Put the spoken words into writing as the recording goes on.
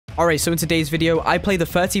Alright, so in today's video, I play the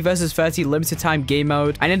 30 versus 30 limited time game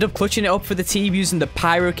mode. I ended up clutching it up for the team using the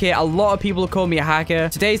Pyro kit. A lot of people have called me a hacker.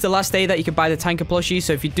 Today is the last day that you can buy the TanqR plushie,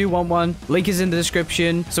 so if you do want one, link is in the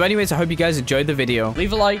description. So anyways, I hope you guys enjoyed the video.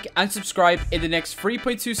 Leave a like and subscribe in the next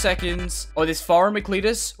 3.2 seconds, or this foreign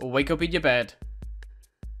McLeodus will wake up in your bed.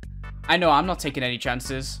 I know, I'm not taking any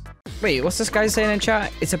chances. Wait, what's this guy saying in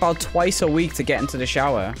chat? It's about twice a week to get into the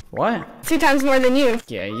shower. What? 2 times more than you.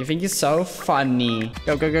 Yeah, you think you're so funny.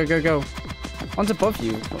 Go, go, go, go, go. One's above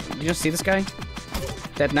you. You just see this guy?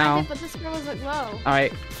 Dead now. But this girl was like low.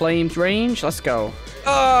 Alright, flames range. Let's go.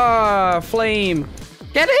 Ah, flame.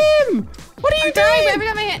 Get him! What are you doing? Every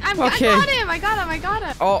time I hit, I got him. I got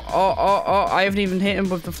him. Oh. I haven't even hit him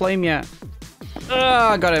with the flame yet.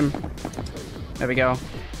 I got him. There we go.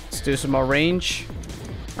 Let's do some more range.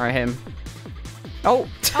 Alright, him. Oh!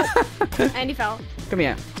 And he fell. Come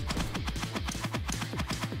here.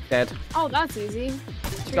 Dead. Oh, that's easy.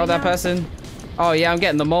 Got that person. Oh yeah, I'm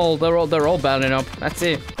getting them all. They're all burning up. That's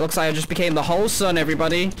it. Looks like I just became the whole sun,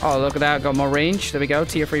 everybody. Oh, look at that. Got more range. There we go.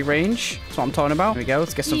 Tier 3 range. That's what I'm talking about. There we go.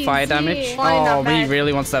 Let's get some fire damage. Oh, he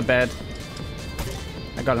really wants that bed.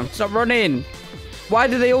 I got him. Stop running. Why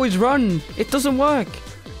do they always run? It doesn't work.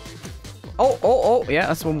 Oh. Yeah,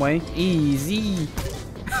 that's one way. Easy.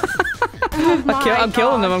 I'm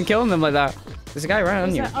killing them. I'm killing them like that. There's a guy right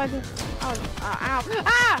on you. Ow.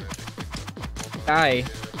 Ah! Die.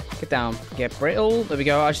 Get down. Get brittle. There we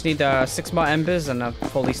go. I just need 6 more embers and a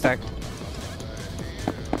fully stacked.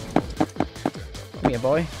 Come here,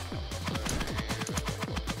 boy.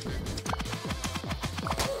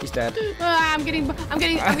 He's dead. I'm getting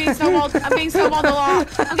snowballed. I'm getting snowballed a lot.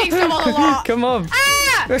 Come on.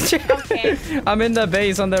 Ah! Okay. I'm in the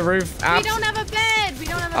base on the roof. We don't have a bed.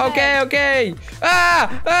 Okay.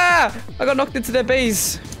 I got knocked into their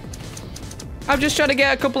base. I'm just trying to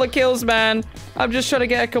get a couple of kills, man. I'm just trying to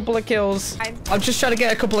get a couple of kills. I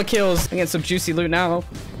get some juicy loot now.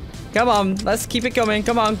 Come on, let's keep it coming.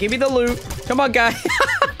 Come on, give me the loot. Come on, guy.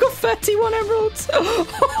 I've got 31 emeralds.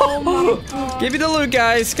 Oh my god. Give me the loot,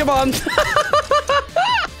 guys. Come on.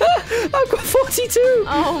 I've got 42.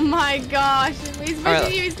 Oh my gosh. He's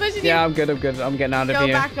pushing you. He's pushing you. Yeah, I'm good. I'm getting out of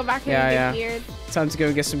here. Go back. Yeah. Geared. Time to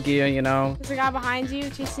go get some gear, you know. There's a guy behind you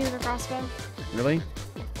chasing you with a crossbow. Really?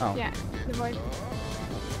 Oh. Yeah, the void.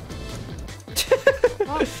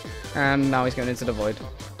 And now he's going into the void.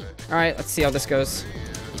 Alright, let's see how this goes.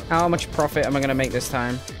 How much profit am I going to make this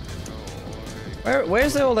time?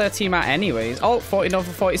 Where's all their team at anyways? Oh, 49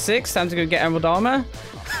 for 46. Time to go get emerald armor.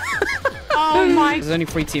 Oh my. There's only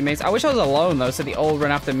 3 teammates. I wish I was alone though, so they all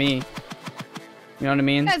run after me. You know what I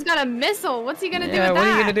mean? This guy's got a missile. What's he going to do with that? What are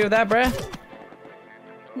you going to do with that, bruh?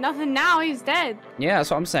 Nothing now. He's dead. Yeah, that's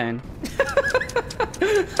what I'm saying.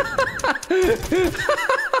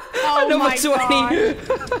 Oh my god.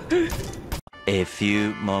 A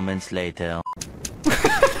few moments later.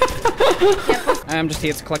 I'm just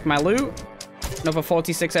here to collect my loot. Another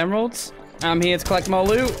 46 emeralds. I'm here to collect more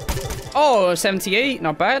loot. Oh, 78.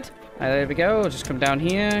 Not bad. There we go. Just come down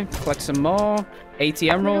here. Collect some more. 80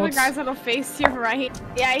 emeralds. The guy's little face to your right.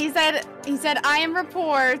 Yeah, he said, I am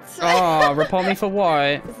reports. Oh, report me for what?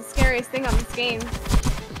 It's the scariest thing on this game.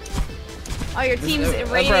 Oh, your team's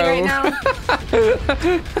raining right now. Look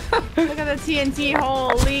at the TNT,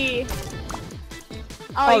 holy.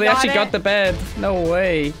 Oh, they actually got the bed. No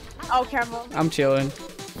way. Oh, careful. I'm chilling.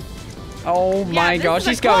 Oh my gosh,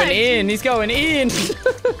 he's going in. He's going in.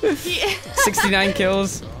 69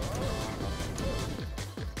 kills.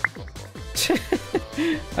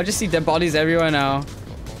 I just see dead bodies everywhere now.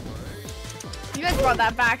 You guys brought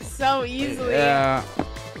that back so easily. Yeah.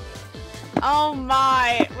 Oh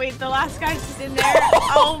my. Wait, the last guy's just in there.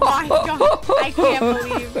 Oh my god. I can't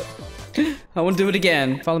believe. I won't do it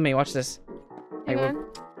again. Follow me. Watch this. Hang on.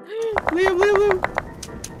 Liam.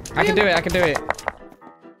 I can do it. I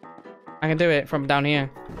can do it from down here.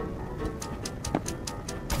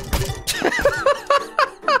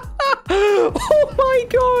 Oh my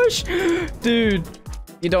gosh. Dude.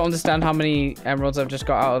 You don't understand how many emeralds I've just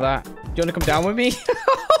got out of that. Do you want to come down with me?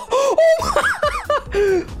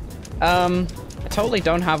 I totally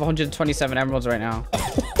don't have 127 emeralds right now.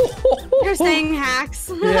 You're saying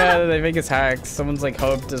hacks. Yeah, they think it's hacks. Someone's like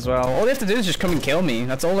hugged as well. All they have to do is just come and kill me.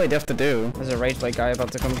 That's all they'd have to do. There's a rage blade guy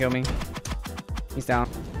about to come kill me. He's down.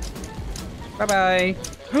 Bye-bye.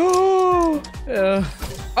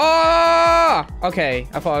 Okay,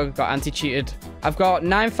 I thought I got anti-cheated. I've got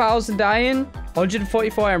 9,000 iron,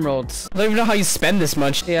 144 emeralds. I don't even know how you spend this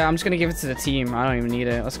much. Yeah, I'm just gonna give it to the team. I don't even need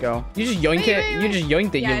it. Let's go. You just yoink it. You just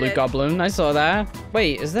yoinked it, you loot goblin. I saw that.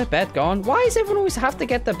 Wait, is their bed gone? Why does everyone always have to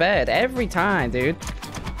get the bed every time, dude?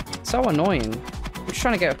 So annoying. just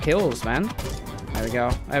trying to get kills, man. There we go.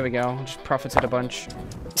 There we go. Just profited a bunch.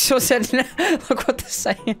 So said, look what they're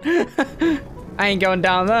saying. I ain't going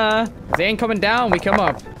down there. If they ain't coming down, we come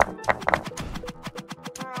up.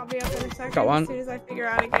 I'll be up in a second. Got one. As soon as I figure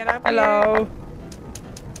out how to get up. Hello. Here.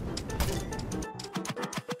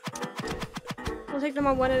 We'll take them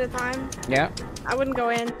on one at a time. Yeah. I wouldn't go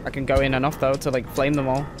in. I can go in enough though to like flame them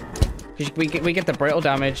all. We get the brittle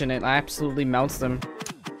damage and it absolutely melts them.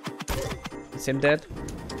 Is him dead?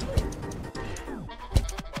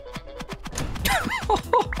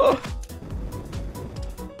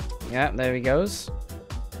 Yeah, there he goes.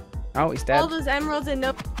 Oh, he's dead. All those emeralds and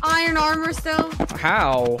no iron armor still.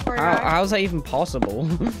 How? Poor guy. How's that even possible?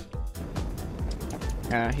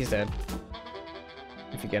 Yeah, he's dead.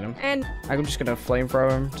 If you get him. And I'm just gonna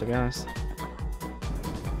flamethrow him, to be honest.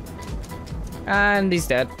 And he's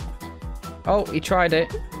dead. Oh, he tried it.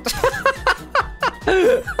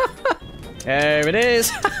 There it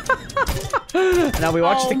is. Now we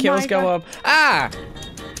watch the kills go up. Ah!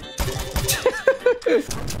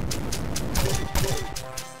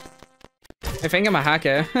 I think I'm a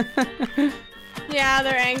hacker. yeah,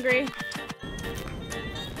 they're angry.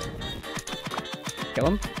 Kill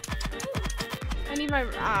him. I need my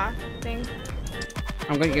thing.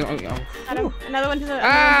 I'm gonna go. Oh. Another one to the.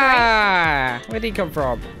 Ah! Where did he come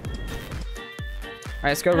from?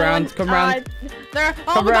 Alright, let's go around. Come around. There.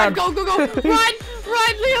 Oh Come my round. God! Go! Run! Run,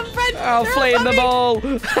 Liam! Run! I'll flame them all.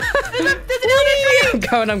 There's another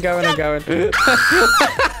tree. I'm going.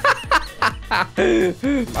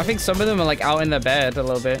 I think some of them are like out in their bed a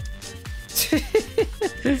little bit.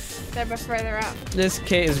 They're but further up. This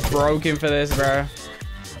kit is broken for this, bro.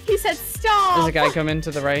 He said stop. There's a guy coming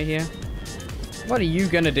to the right here. What are you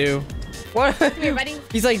gonna do? What? Come here, buddy.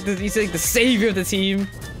 He's like the savior of the team.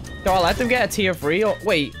 Do I let them get a tier 3? Or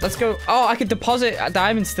wait, let's go. Oh, I could deposit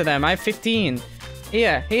diamonds to them. I have 15.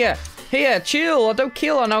 Here. Chill. Don't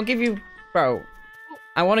kill and I'll give you, bro.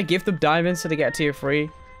 I want to give them diamonds so they get a tier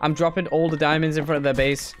 3. I'm dropping all the diamonds in front of their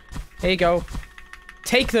base. Here you go.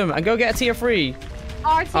 Take them and go get a tier 3.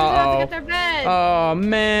 Our team's about to get their bed. Oh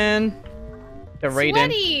man. They're raiding.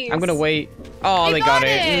 Sweaties. I'm gonna wait. Oh, they got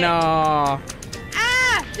it. No.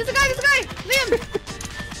 Ah! There's a guy! Liam!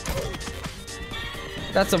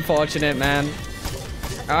 That's unfortunate, man.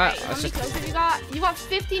 Alright, How many kills have you got? You got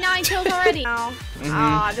 59 kills already.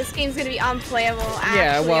 This game's gonna be unplayable.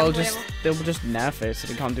 Yeah, well, unplayable. they'll just nerf it so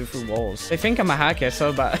they can't do through walls. They think I'm a hacker,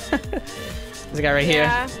 so bad. There's a guy right here.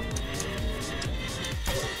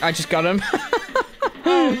 I just got him.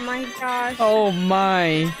 Oh my gosh. Oh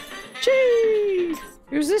my. Jeez.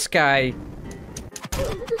 Who's this guy?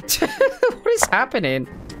 What is happening?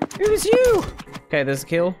 Who's you? Okay, there's a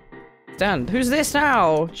kill. Stand. Who's this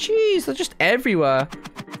now? Jeez, they're just everywhere.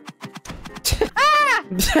 Ah!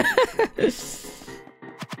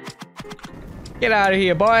 Get out of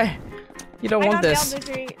here, boy. You don't want this.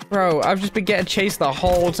 Bro, I've just been getting chased the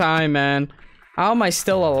whole time, man. How am I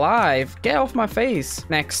still alive? Get off my face.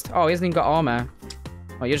 Next. Oh, he hasn't even got armor.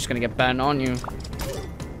 Oh, you're just gonna get burnt, aren't you?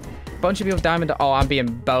 Bunch of people diamond. Oh, I'm being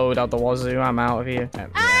bowed out the wazoo. I'm out of here.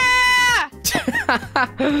 Ah!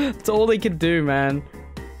 That's all they can do, man.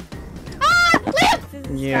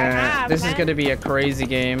 Yeah, this is gonna be a crazy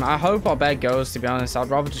game. I hope our bed goes, to be honest. I'd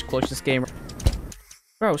rather just clutch this game.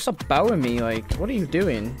 Bro, stop bowing me. Like, what are you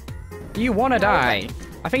doing? Do you want to die?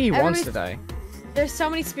 I think he wants to die. There's so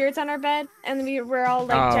many spirits on our bed, and we're all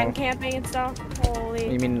like gen camping and stuff.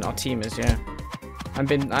 Holy. You mean our team is, yeah.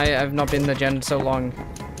 I've not been the gen so long.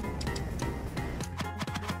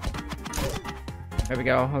 There we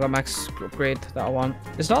go. I got max upgrade that I want.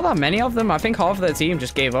 There's not that many of them. I think half of the team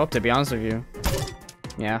just gave up, to be honest with you.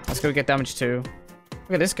 Yeah, let's go get damage too.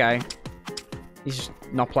 Look at this guy. He's just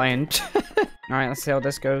not playing. Alright, let's see how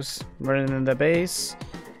this goes. Running in the base.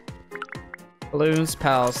 Balloons,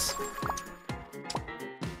 pals.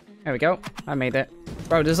 There we go. I made it.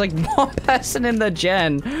 Bro, there's like one person in the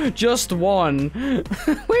gen. Just one.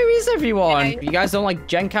 Where is everyone? Okay. You guys don't like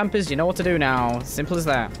gen campers? You know what to do now. Simple as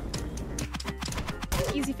that.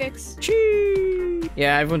 Easy fix. Chee.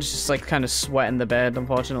 Yeah, everyone's just like kind of sweating the bed,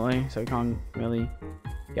 unfortunately. So we can't really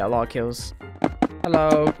get a lot of kills.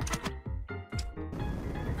 Hello.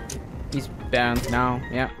 He's banned now.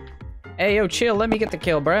 Yeah. Hey, yo, chill. Let me get the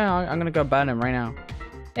kill, bro. I'm gonna go ban him right now.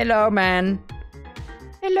 Hello, man.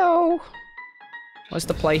 Hello. What's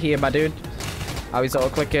the play here, my dude? Oh, he's all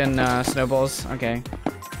clicking snowballs. Okay.